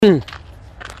Alright.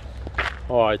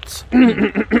 Alright.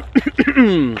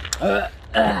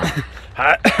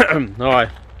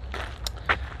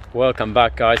 Welcome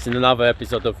back, guys, in another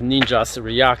episode of Ninjas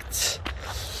React.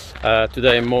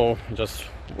 Today more just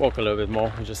walk a little bit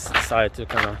more. We just decided to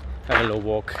kind of have a little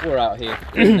walk. We're out here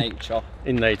in nature.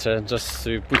 In nature, just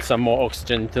to put some more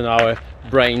oxygen into our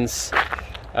brains.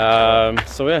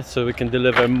 So we can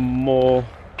deliver more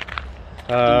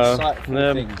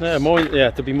insightful things.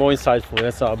 To be more insightful.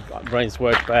 That's our brains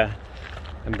work better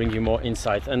and bring you more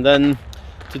insight. And then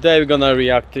today we're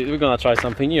gonna try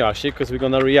something new actually, because we're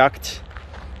gonna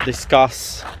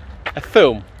discuss a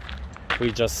film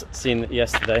we just seen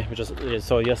yesterday. We just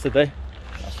saw yesterday.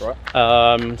 That's right.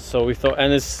 So we thought,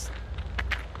 and it's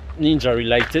ninja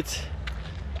related.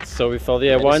 So we thought,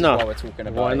 why not? Why we're talking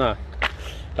about Why it. not?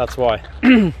 That's why.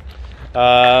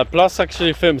 Plus,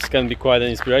 actually, films can be quite an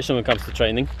inspiration when it comes to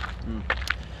training.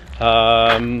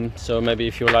 So maybe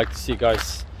if you would like to see,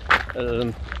 guys,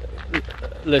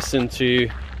 listen to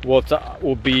what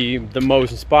would be the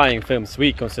most inspiring films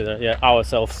we consider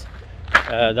ourselves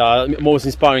that are most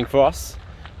inspiring for us,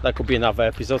 that could be another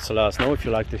episode. So let us know if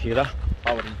you like to hear that.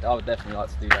 I would definitely like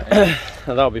to do that. Yeah.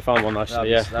 That would be fun one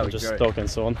actually. That'd be Just great. talk and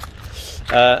so on.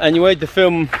 Anyway, the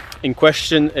film in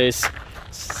question is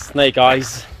Snake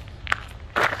Eyes,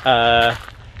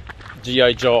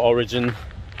 G.I. Joe Origin,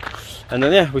 and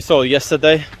then we saw it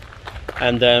yesterday,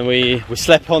 and then we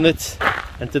slept on it,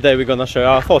 and today we're gonna share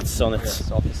our thoughts on it.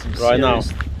 Yes, after some Right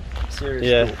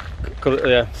serious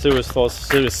thought. Serious thoughts,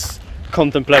 serious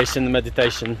contemplation,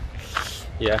 meditation.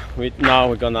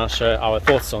 We're gonna share our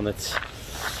thoughts on it.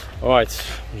 All right,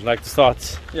 would you like to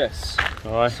start? Yes.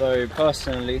 All right. So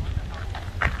personally,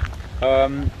 I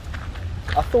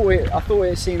thought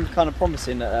it seemed kind of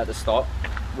promising at the start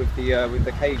with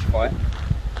the cage fight.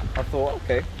 I thought,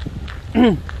 okay,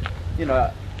 I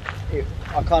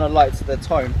kind of liked the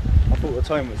tone. I thought the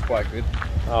tone was quite good.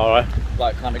 All right.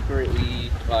 Like kind of gritty.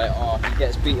 Like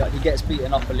he gets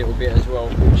beaten up a little bit as well,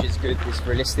 which is good. It's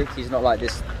realistic. He's not like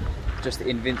this just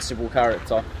invincible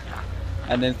character.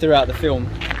 And then throughout the film,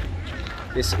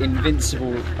 this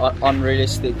invincible,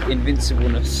 unrealistic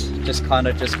invincibleness just got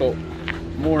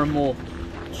more and more.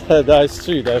 That is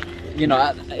true though. In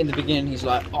the beginning he's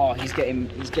like, he's getting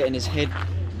his head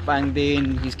banged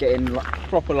in, he's getting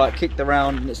proper kicked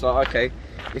around, and it's like, okay,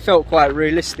 it felt quite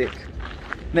realistic.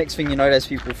 Next thing you know, there's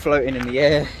people floating in the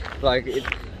air. Like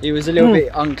it was a little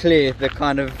bit unclear, the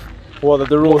kind of What are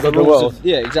the rules of the world?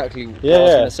 Exactly. Yeah, I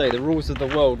was going to say, the rules of the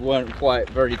world weren't quite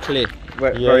very clear,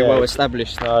 very well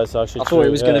established. No, it's actually I thought true,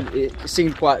 it was it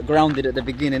seemed quite grounded at the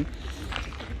beginning,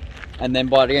 and then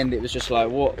by the end it was just like,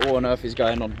 what on earth is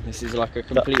going on? This is like a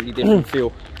completely different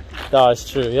feel. That is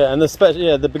true, and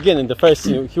especially at the beginning, the first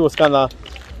scene, he was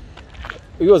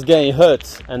getting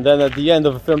hurt, and then at the end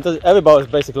of the film, everybody was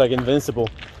basically invincible.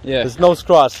 Yeah. There's no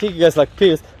scratch. He gets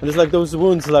pierced, and there's those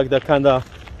wounds that kind of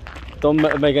don't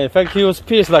make any effect. He was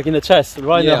pierced in the chest,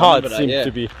 right in the heart, seemed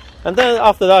to be. And then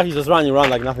after that, he's just running around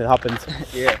like nothing happened.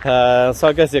 Yeah. So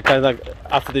I guess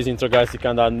after this intro, guys,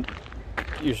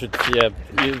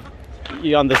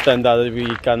 you understand that we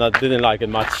kind of didn't like it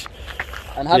much.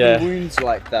 And having wounds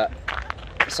like that,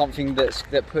 something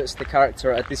that puts the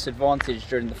character at a disadvantage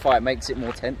during the fight, makes it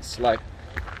more tense. Like,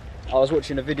 I was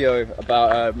watching a video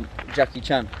about Jackie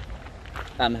Chan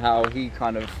and how he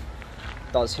kind of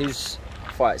does his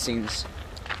fight scenes,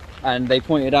 and they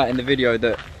pointed out in the video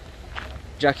that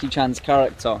Jackie Chan's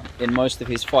character in most of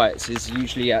his fights is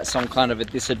usually at some kind of a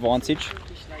disadvantage,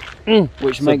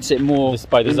 which makes it more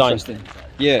by design. interesting.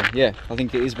 Yeah, I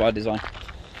think it is by design.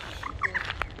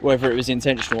 Whether it was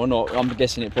intentional or not, I'm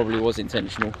guessing it probably was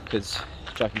intentional, because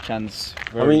Jackie Chan's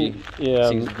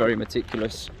seems very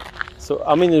meticulous. So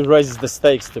it raises the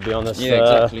stakes, to be honest. Yeah,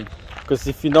 exactly. Because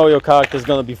if you know your character is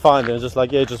gonna be fine, then just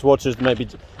just watch it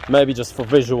maybe just for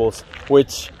visuals.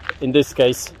 Which in this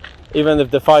case, even if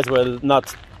the fights were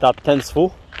not that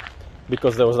tenseful,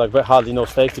 because there was hardly no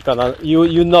stakes,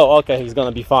 you know, okay, he's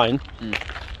gonna be fine.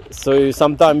 So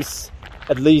sometimes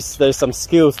at least there's some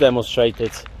skills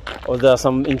demonstrated, or there are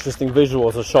some interesting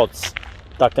visuals or shots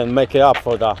that can make it up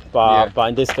for that. But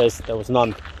in this case, there was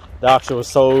none. The action was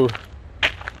so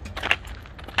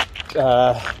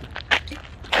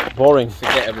boring,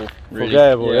 Forgettable. Really.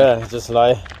 Forgettable, just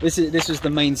This was the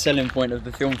main selling point of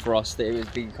the film for us, that it was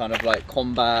being kind of like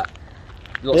combat,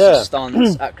 lots of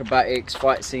stunts, acrobatics,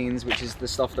 fight scenes, which is the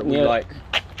stuff that we like.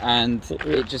 And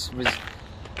it just was,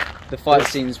 the fight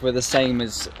scenes were the same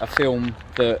as a film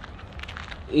that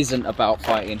isn't about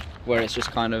fighting, where it's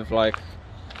just kind of like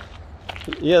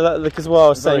because what I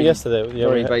was saying yesterday,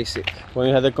 very basic. when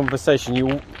we had a conversation,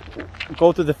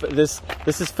 go to this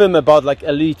is film about like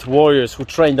elite warriors who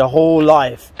train their whole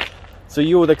life. So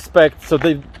you would expect, so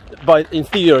they, but in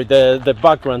theory the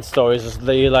background stories is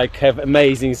they like have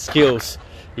amazing skills.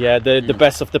 Yeah, the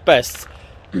best of the best.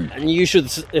 And you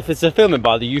should, if it's a film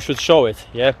about it, you should show it.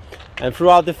 Yeah, and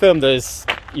throughout the film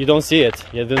you don't see it.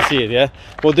 You don't see it. Yeah,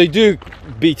 well they do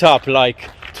beat up like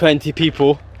 20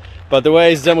 people. But the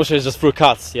way it's demonstrated is just through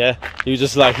cuts, yeah? You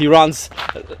just like, he runs,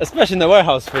 especially in the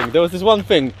warehouse thing. There was this one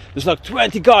thing, there's like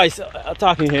 20 guys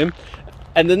attacking him.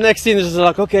 And the next scene is just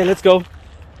like, okay, let's go.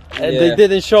 And they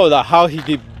didn't show that, how he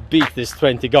did beat these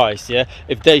 20 guys, yeah?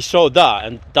 If they showed that,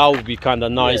 and that would be kind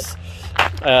of nice.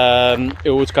 Yeah.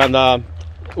 It would kind of,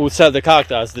 would sell the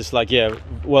character as this like, yeah,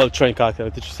 well-trained character.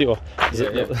 Did you see? Oh,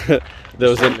 there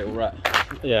was a little rat.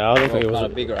 Yeah, I don't think it was a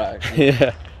big rat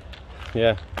actually.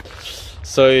 Yeah.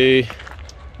 So,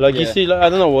 like you see, like, I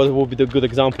don't know what would be the good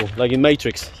example. Like in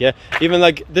Matrix, yeah. Even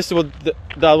like this is what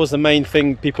that was the main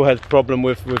thing people had problem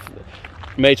with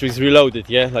Matrix Reloaded,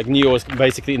 yeah. Like Neo was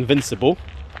basically invincible,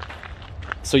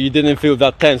 so you didn't feel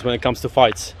that tense when it comes to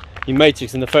fights. In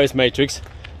Matrix, in the first Matrix,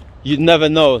 you never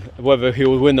know whether he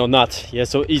would win or not. Yeah.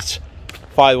 So each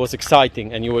fight was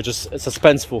exciting, and you were just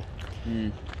suspenseful.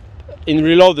 In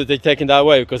Reloaded, they taken that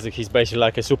away because he's basically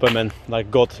like a Superman, like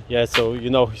God. Yeah, so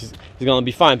you know he's gonna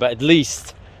be fine. But at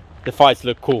least the fights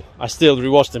look cool. I still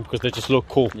rewatch them because they just look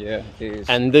cool. Yeah, it is.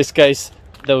 And in this case,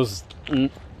 there was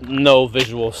no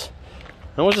visuals.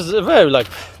 And it was just a very like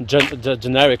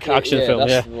generic action film.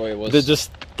 That's what it was. They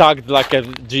just tagged like a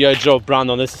G.I. Joe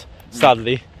brand on it.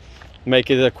 Sadly,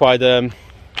 make it a quite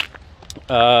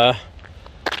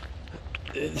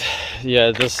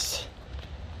this.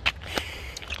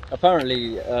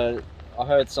 Apparently, I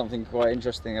heard something quite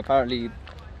interesting. Apparently,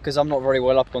 because I'm not very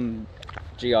well up on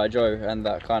G.I. Joe and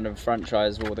that kind of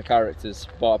franchise or the characters,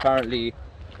 but apparently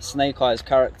Snake Eye's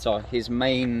character, his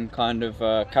main kind of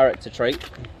character trait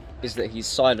is that he's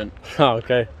silent. Oh,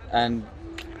 okay. And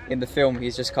in the film,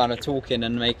 he's just kind of talking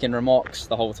and making remarks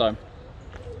the whole time,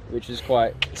 which is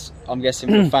quite, I'm guessing,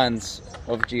 for fans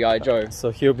of G.I. Joe.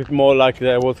 So he'll be more like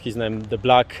what's his name? The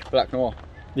Black Noir.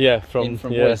 Yeah, from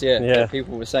Boys, yeah.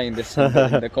 People were saying this in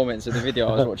the comments of the video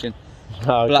I was watching.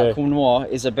 Okay. Black Noir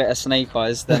is a better Snake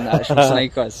Eyes than actual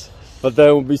Snake Eyes. But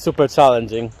that would be super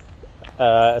challenging,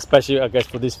 especially I guess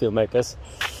for these filmmakers,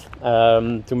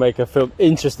 to make a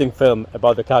interesting film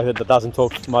about a character that doesn't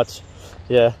talk much.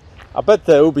 Yeah, I bet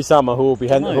there will be someone who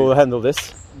will handle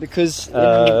this. Because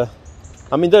I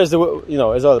mean, there's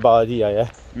it's all about idea, yeah.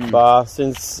 But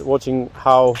since watching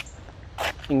how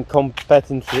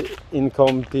incompetent. Okay,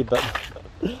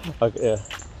 yeah.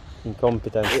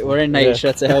 Incompetence. We're in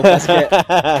nature to help us get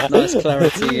nice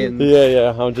clarity in.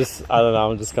 Yeah. I don't know.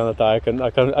 I'm just kind of tired.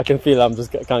 I can feel. I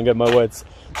can't get my words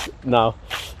now.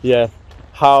 Yeah,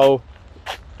 how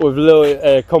with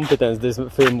little competence this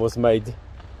film was made.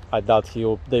 I doubt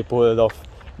they pulled it off,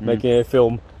 making a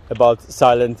film about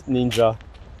silent ninja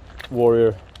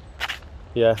warrior.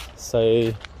 Yeah,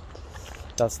 so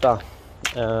that's that.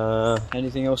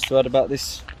 Anything else to add about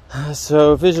this?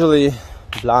 So visually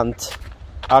bland,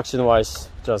 action-wise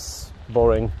just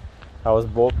boring. I was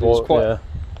bored. Yeah.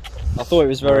 I thought it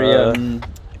was very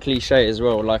cliche as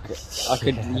well. Like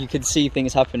you could see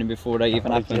things happening before they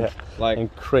even happened. Yeah. Like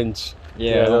and cringe.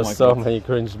 Yeah, there's so many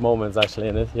cringe moments actually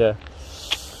in it. Yeah.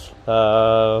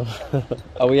 Are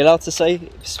we allowed to say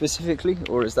specifically,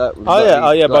 or is that?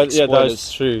 But yeah,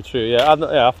 that's true.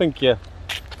 Yeah, I think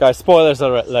guys, spoilers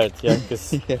are alert. Yeah,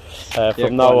 because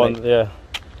from now on,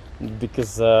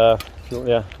 because go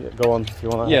on if you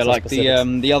want to. Yeah, like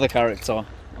the other character,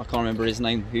 I can't remember his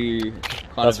name. Who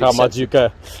that's how much you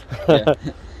care.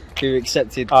 Who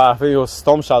accepted? I think it was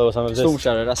Storm Shadow or something. Storm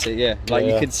Shadow, that's it. Yeah, like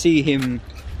you could see him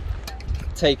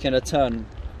taking a turn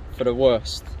for the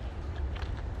worst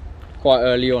quite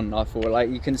early on. I thought, like,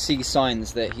 you can see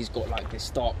signs that he's got like this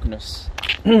darkness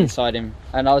inside him,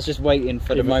 and I was just waiting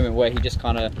for the moment where he just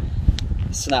kind of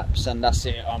snaps and that's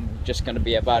it, I'm just going to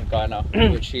be a bad guy now,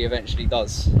 which he eventually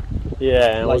does.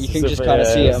 Yeah, like you can just kind of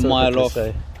see it a mile off.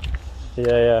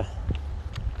 Yeah.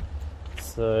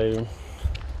 So,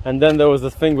 and then there was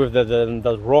the thing with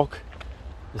the rock.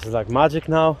 This is like magic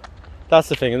now. That's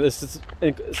the thing. It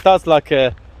starts like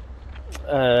a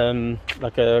kind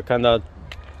of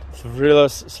thriller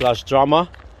 / drama,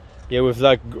 with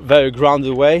like very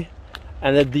grounded way,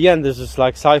 and at the end there's just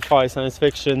like sci-fi, science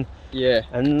fiction. Yeah,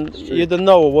 and you don't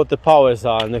know what the powers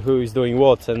are and who is doing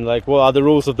what and like what are the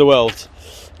rules of the world.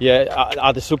 Yeah,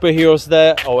 are the superheroes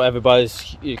there or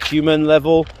everybody's human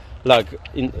level, like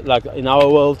in our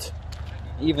world?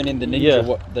 Even in the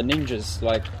ninja, the ninjas,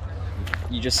 like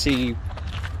you just see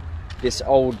this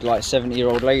old like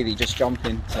 70-year-old lady just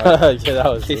jumping Yeah, that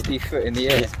was 50 foot in the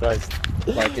air. Jesus Christ.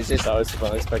 Like, is this That was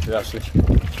unexpected actually.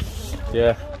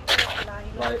 Yeah.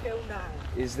 like,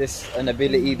 is this an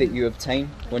ability that you obtain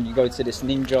when you go to this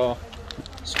ninja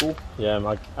school?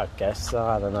 Yeah, I guess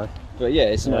I don't know. But yeah,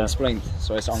 it's not Yeah. explained,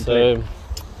 so it's unclear. So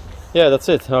yeah, that's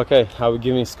it. Okay, are we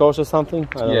giving scores or something?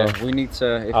 I don't Yeah, know. we need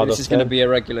to. If Out this of is going to 10. be a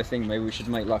regular thing, maybe we should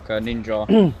make like a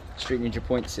ninja street ninja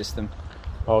point system.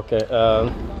 Okay.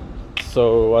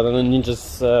 So I don't know,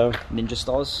 ninjas, Ninja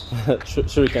stars.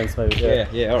 shurikens maybe.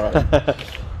 Yeah. All right.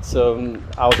 So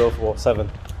out of what, 7?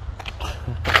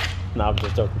 No, I'm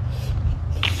just joking.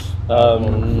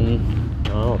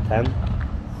 10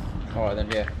 All right then.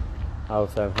 Yeah, out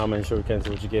of 10. How many shurikens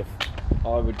would you give?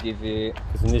 I would give it.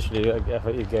 Because initially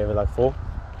you gave it like 4.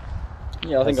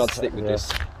 Yeah, I think I'd That's- stick with yeah.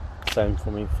 this. Same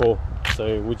for me, 4.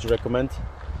 So would you recommend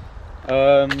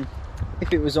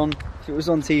If it was on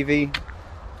TV,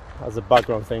 as a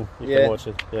background thing? You Yeah. can watch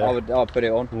it. Yeah. I'd put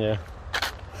it on. Yeah.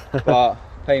 But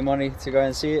pay money to go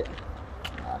and see it,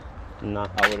 Nah.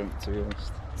 I wouldn't, to be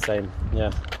honest. Same,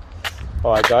 yeah.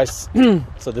 Alright guys,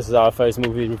 so this is our first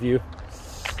movie review.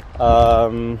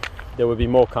 There will be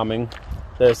more coming.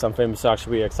 There's some films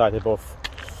actually we're excited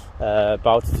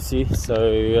about to see.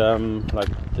 So like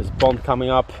there's Bond coming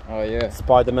up, Oh yeah.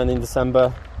 Spider-Man in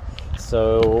December.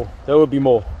 So there will be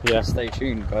more, yeah. Stay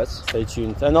tuned, guys. Stay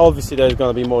tuned. And obviously there's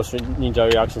going to be more ninja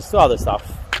reactions to other stuff.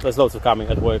 There's lots of coming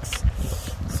at works.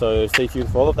 So stay tuned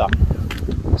for all of that.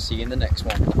 See you in the next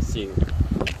one. See you.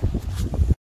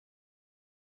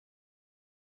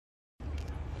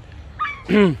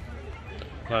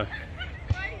 Hi.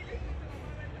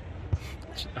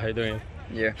 How you doing?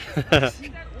 Yeah.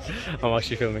 I'm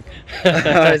actually filming.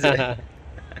 How is it?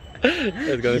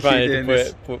 It's gonna be You funny doing to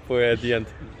this? put it at the end.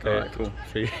 Alright, cool.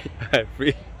 3,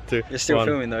 3, 2, You're still 1.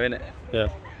 filming though, innit? Yeah.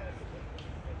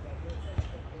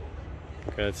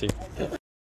 Okay, let's see.